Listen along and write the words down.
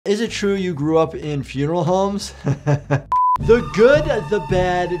Is it true you grew up in funeral homes? The good, the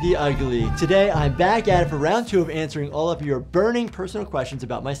bad, the ugly. Today, I'm back at it for round 2 of answering all of your burning personal questions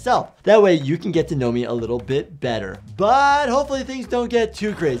about myself. That way, you can get to know me a little bit better. But hopefully things don't get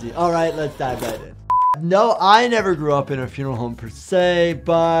too crazy. All right, let's dive right in. No, I never grew up in a funeral home per se,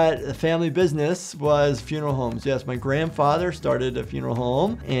 but the family business was funeral homes. Yes, my grandfather started a funeral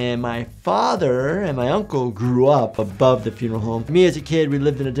home, and my father and my uncle grew up above the funeral home. Me as a kid, we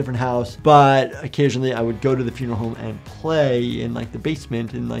lived in a different house, but occasionally I would go to the funeral home and play in like the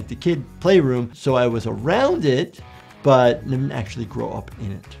basement, in like the kid playroom. So I was around it, but didn't actually grow up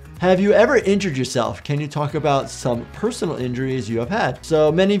in it. Have you ever injured yourself? Can you talk about some personal injuries you have had?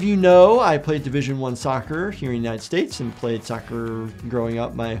 So many of you know I played Division I soccer here in the United States and played soccer growing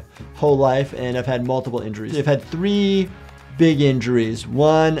up my whole life, and I've had multiple injuries. I've had 3 big injuries.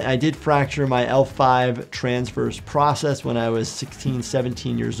 One, I did fracture my L5 transverse process when I was 16,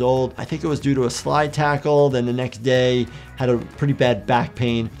 17 years old. I think it was due to a slide tackle. Then the next day, had a pretty bad back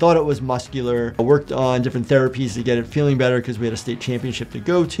pain. Thought it was muscular. I worked on different therapies to get it feeling better because we had a state championship to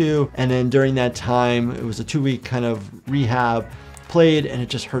go to. And then during that time, it was a 2-week kind of rehab. Played and it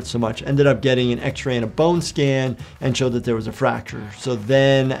just hurt so much. Ended up getting an x-ray and a bone scan and showed that there was a fracture. So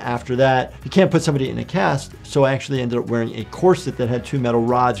then after that, you can't put somebody in a cast. So I actually ended up wearing a corset that had 2 metal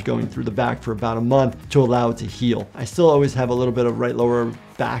rods going through the back for about a month to allow it to heal. I still always have a little bit of right lower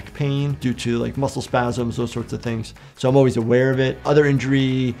back pain due to like muscle spasms, those sorts of things. So I'm always aware of it. Other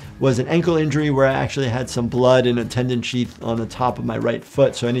injury was an ankle injury where I actually had some blood in a tendon sheath on the top of my right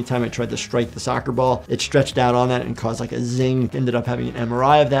foot. So anytime I tried to strike the soccer ball, it stretched out on that and caused like a zing. Ended up having an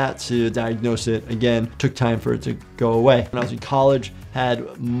MRI of that to diagnose it. Again, took time for it to go away. When I was in college,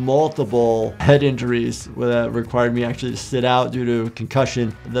 had multiple head injuries that required me actually to sit out due to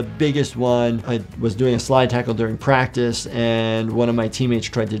concussion. The biggest one, I was doing a slide tackle during practice and one of my teammates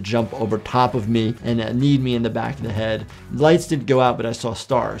tried to jump over top of me and kneed me in the back of the head. Lights didn't go out, but I saw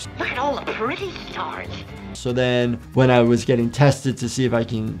stars. Look at all the pretty stars. So then when I was getting tested to see if I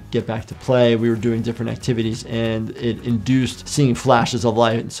can get back to play, we were doing different activities and it induced seeing flashes of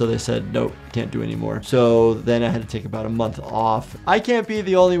light. And so they said, nope, can't do anymore. So then I had to take about a month off. I can't be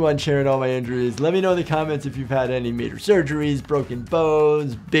the only one sharing all my injuries. Let me know in the comments if you've had any major surgeries, broken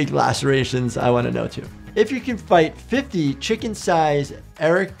bones, big lacerations. I want to know too. If you can fight 50 chicken-sized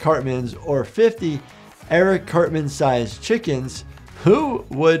Eric Cartmans or 50 Eric Cartman-sized chickens, who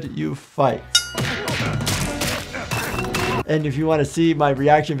would you fight? And if you want to see my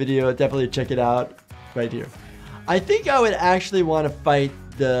reaction video, definitely check it out right here. I think I would actually want to fight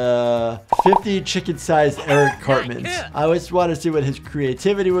the 50 chicken-sized Eric Cartmans. I always want to see what his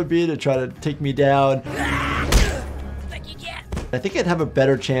creativity would be to try to take me down. I think I'd have a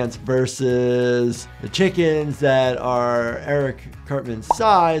better chance versus the chickens that are Eric Cartman's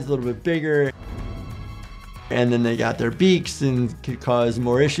size, a little bit bigger. And then they got their beaks and could cause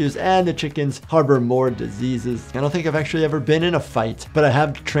more issues, and the chickens harbor more diseases. I don't think I've actually ever been in a fight, but I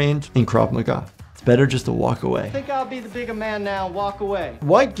have trained in Krav Maga. It's better just to walk away. I think I'll be the bigger man now, walk away.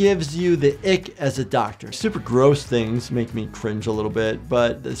 What gives you the ick as a doctor? Super gross things make me cringe a little bit,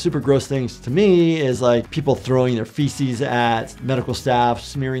 but the super gross things to me is like people throwing their feces at medical staff,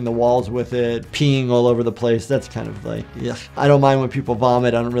 smearing the walls with it, peeing all over the place. That's kind of like, yeah. I don't mind when people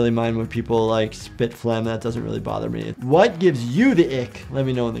vomit. I don't really mind when people like spit phlegm. That doesn't really bother me. What gives you the ick? Let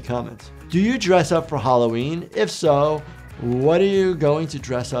me know in the comments. Do you dress up for Halloween? If so, what are you going to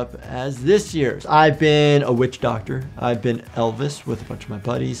dress up as this year? I've been a witch doctor. I've been Elvis with a bunch of my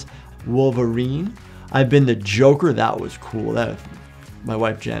buddies. Wolverine. I've been the Joker. That was cool. My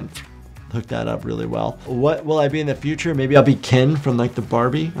wife Jen hooked that up really well. What will I be in the future? Maybe I'll be Ken from like the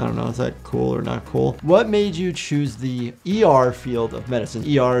Barbie. I don't know, is that cool or not cool? What made you choose the ER field of medicine?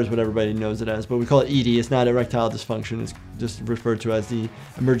 ER is what everybody knows it as, but we call it ED. It's not erectile dysfunction. It's just referred to as the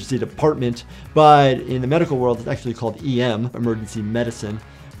emergency department. But in the medical world, it's actually called EM, emergency medicine.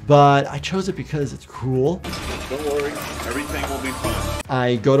 But I chose it because it's cool. Don't worry, everything will be fine.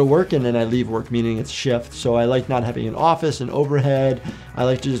 I go to work and then I leave work, meaning it's shift. So I like not having an office and overhead. I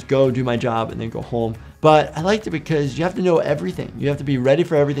like to just go do my job and then go home. But I liked it because you have to know everything. You have to be ready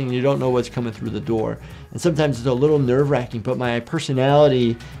for everything and you don't know what's coming through the door. And sometimes it's a little nerve-wracking, but my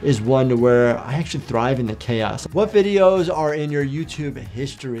personality is one to where I actually thrive in the chaos. What videos are in your YouTube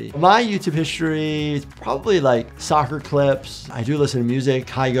history? My YouTube history is probably like soccer clips. I do listen to music,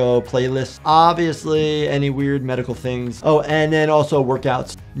 Kygo playlists, obviously any weird medical things. Oh, and then also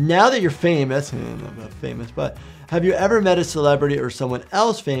workouts. Now that you're famous, I'm not famous, but have you ever met a celebrity or someone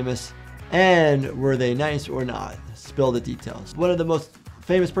else famous and were they nice or not? Spill the details. One of the most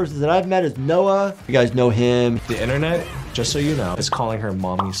famous person that I've met is Noah. You guys know him. The internet, just so you know, is calling her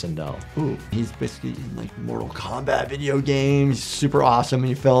Mommy Sindel. Ooh, he's basically in like Mortal Kombat video games. He's super awesome when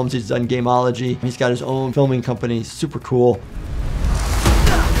he films. He's done gameology. He's got his own filming company. Super cool.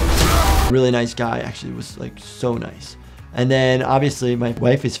 Really nice guy. Actually, was like so nice. And then obviously my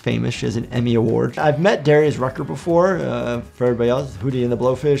wife is famous. She has an Emmy Award. I've met Darius Rucker before. For everybody else, Hootie and the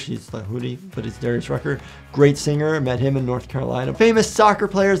Blowfish. He's like Hootie, but it's Darius Rucker. Great singer. Met him in North Carolina. Famous soccer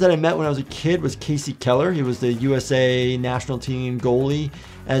players that I met when I was a kid was Casey Keller. He was the USA national team goalie,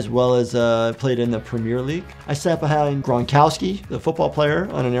 as well as played in the Premier League. I sat behind Gronkowski, the football player,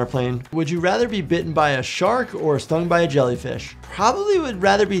 on an airplane. Would you rather be bitten by a shark or stung by a jellyfish? Probably would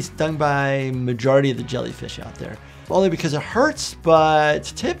rather be stung by majority of the jellyfish out there. Only because it hurts, but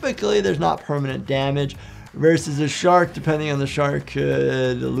typically there's not permanent damage. Versus a shark, depending on the shark,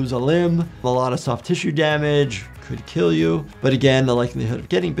 could lose a limb, a lot of soft tissue damage, could kill you. But again, the likelihood of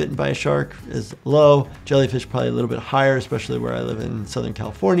getting bitten by a shark is low. Jellyfish probably a little bit higher, especially where I live in Southern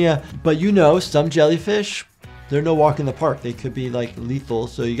California. But you know, some jellyfish, they're no walk in the park. They could be like lethal,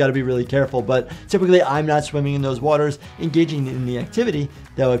 so you gotta be really careful. But typically I'm not swimming in those waters, engaging in the activity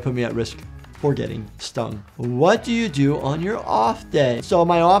that would put me at risk for getting stung. What do you do on your off day? So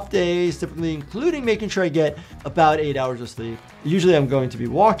my off days, typically including making sure I get about 8 hours of sleep. Usually I'm going to be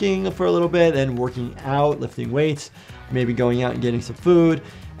walking for a little bit and working out, lifting weights, maybe going out and getting some food,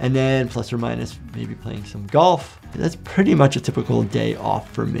 and then plus or minus maybe playing some golf. That's pretty much a typical day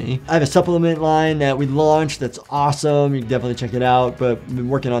off for me. I have a supplement line that we launched that's awesome. You can definitely check it out, but I've been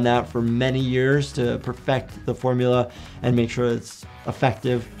working on that for many years to perfect the formula and make sure it's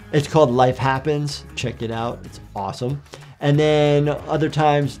effective. It's called Life Happens. Check it out. It's awesome. And then other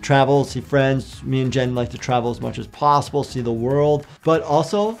times, travel, see friends. Me and Jen like to travel as much as possible, see the world, but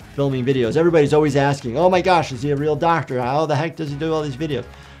also filming videos. Everybody's always asking, oh my gosh, is he a real doctor? How the heck does he do all these videos?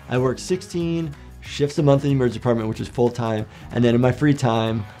 I work 16 shifts a month in the emergency department, which is full time. And then in my free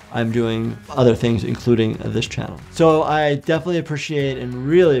time, I'm doing other things, including this channel. So I definitely appreciate and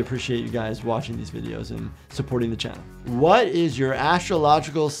really appreciate you guys watching these videos and supporting the channel. What is your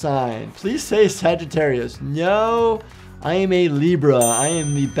astrological sign? Please say Sagittarius. No, I am a Libra. I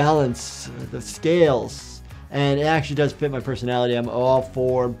am the balance, the scales. And it actually does fit my personality. I'm all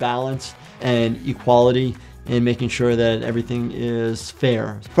for balance and equality and making sure that everything is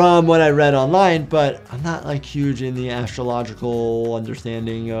fair from what I read online, but I'm not like huge in the astrological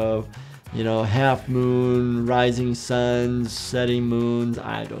understanding of, you know, half moon, rising suns, setting moons.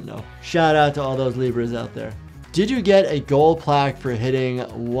 I don't know. Shout out to all those Libras out there. Did you get a gold plaque for hitting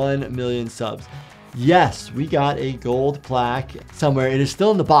 1 million subs? Yes, we got a gold plaque somewhere. It is still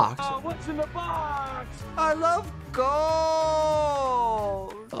in the box. Oh, what's in the box? I love gold.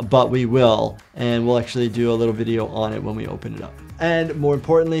 But we will, and we'll actually do a little video on it when we open it up. And more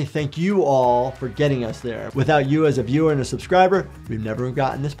importantly, thank you all for getting us there. Without you as a viewer and a subscriber, we've never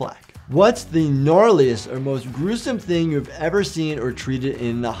gotten this plaque. What's the gnarliest or most gruesome thing you've ever seen or treated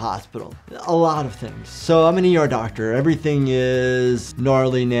in the hospital? A lot of things. So I'm an ER doctor. Everything is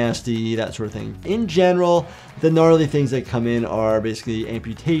gnarly, nasty, that sort of thing. In general, the gnarly things that come in are basically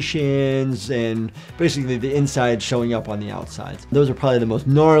amputations and basically the inside showing up on the outsides. Those are probably the most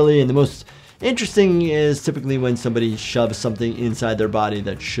gnarly, and the most interesting is typically when somebody shoves something inside their body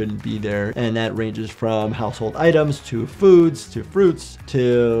that shouldn't be there, and that ranges from household items to foods to fruits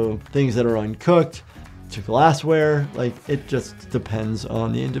to things that are uncooked to glassware. Like, it just depends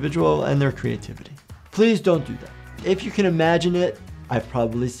on the individual and their creativity. Please don't do that. If you can imagine it, I've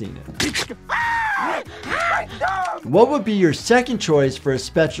probably seen it. What would be your second choice for a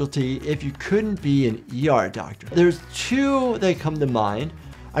specialty if you couldn't be an ER doctor? There's two that come to mind.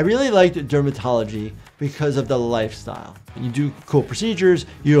 I really liked dermatology because of the lifestyle. You do cool procedures,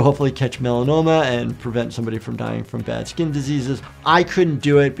 you hopefully catch melanoma and prevent somebody from dying from bad skin diseases. I couldn't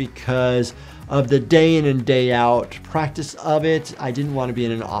do it because of the day in and day out practice of it. I didn't want to be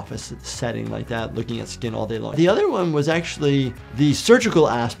in an office setting like that, looking at skin all day long. The other one was actually the surgical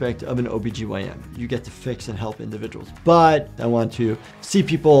aspect of an OBGYN. You get to fix and help individuals. But I want to see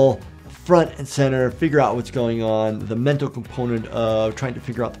people front and center, figure out what's going on, the mental component of trying to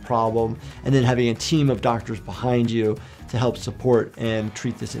figure out the problem, and then having a team of doctors behind you to help support and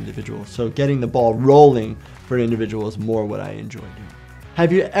treat this individual. So getting the ball rolling for an individual is more what I enjoy doing.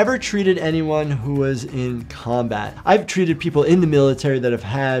 Have you ever treated anyone who was in combat? I've treated people in the military that have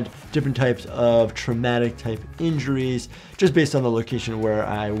had different types of traumatic type injuries just based on the location where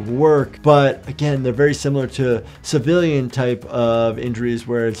I work. But again, they're very similar to civilian type of injuries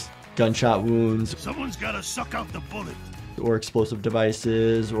where it's gunshot wounds. Someone's gotta suck out the bullet. or explosive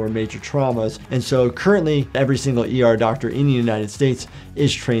devices or major traumas. And so currently every single ER doctor in the United States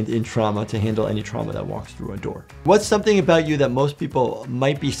is trained in trauma to handle any trauma that walks through a door. What's something about you that most people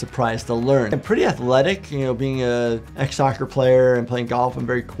might be surprised to learn? I'm pretty athletic, you know, being a ex-soccer player and playing golf, I'm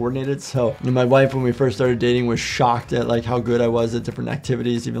very coordinated. So my wife, when we first started dating, was shocked at like how good I was at different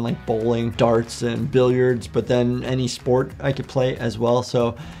activities, even like bowling, darts, and billiards, but then any sport I could play as well.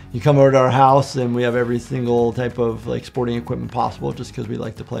 So you come over to our house and we have every single type of like sporting equipment possible just because we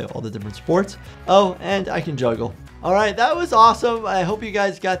like to play all the different sports. Oh, and I can juggle. All right, that was awesome. I hope you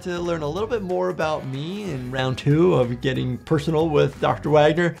guys got to learn a little bit more about me in round 2 of getting personal with Dr.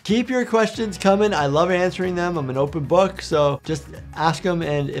 Wagner. Keep your questions coming. I love answering them. I'm an open book, so just ask them,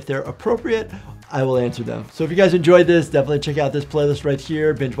 and if they're appropriate, I will answer them. So if you guys enjoyed this, definitely check out this playlist right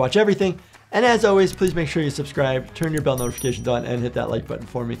here, Binge Watch Everything. And as always, please make sure you subscribe, turn your bell notifications on, and hit that like button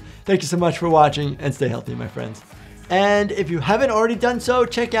for me. Thank you so much for watching, and stay healthy, my friends. And if you haven't already done so,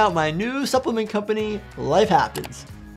 check out my new supplement company, Life Happens.